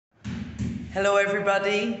Hello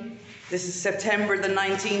everybody, this is September the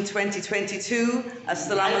 19th, 2022.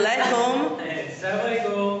 Assalamu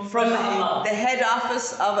alaikum. From the head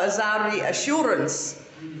office of Azhari Assurance.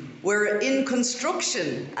 We're in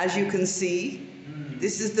construction, as you can see.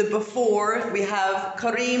 This is the before. We have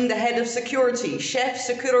Kareem, the head of security, chef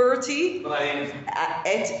security,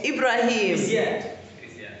 at Ibrahim.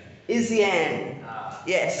 Izian.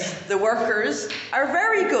 Yes, the workers are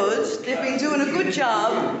very good. They've been doing a good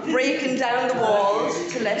job breaking down the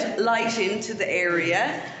walls to let light into the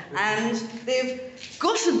area, and they've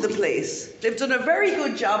gutted the place. They've done a very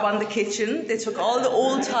good job on the kitchen. They took all the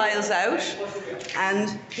old tiles out, and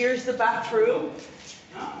here's the bathroom,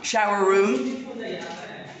 shower room.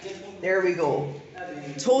 There we go.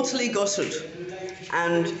 Totally gutted.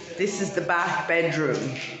 And this is the back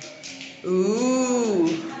bedroom.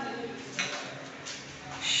 Ooh.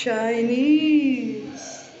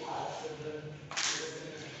 Chinese,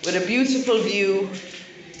 with a beautiful view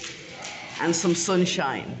and some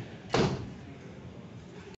sunshine.